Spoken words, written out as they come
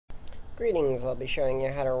Greetings, I'll be showing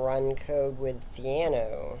you how to run code with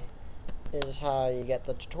Theano. This is how you get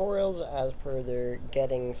the tutorials as per their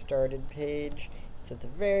getting started page. It's at the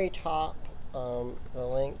very top, the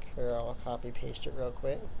link, or I'll copy paste it real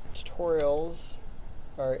quick. Tutorials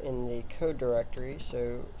are in the code directory,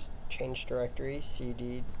 so change directory,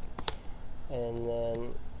 cd, and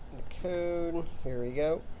then the code, here we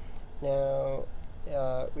go. Now,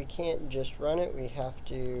 we can't just run it, we have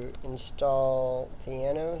to install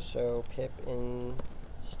Theano, so pip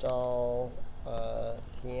install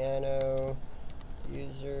Theano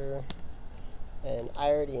user, and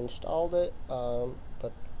I already installed it,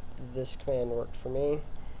 but this command worked for me.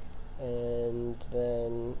 And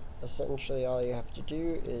then essentially all you have to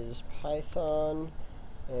do is Python,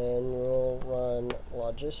 and we'll run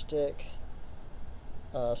logistic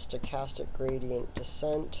stochastic gradient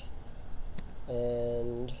descent,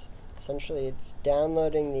 and essentially it's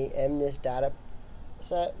downloading the MNIST data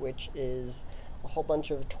set, which is a whole bunch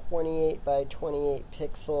of 28 by 28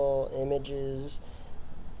 pixel images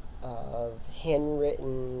of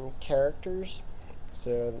handwritten characters.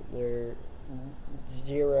 So they're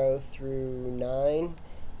 0 through 9,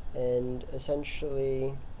 and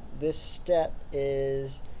essentially this step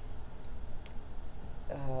is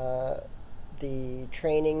the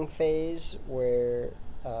training phase, where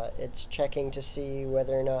it's checking to see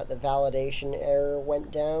whether or not the validation error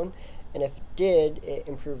went down, and if it did, it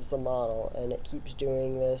improves the model, and it keeps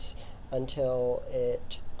doing this until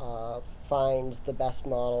it finds the best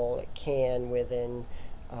model it can within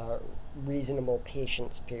a reasonable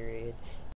patience period.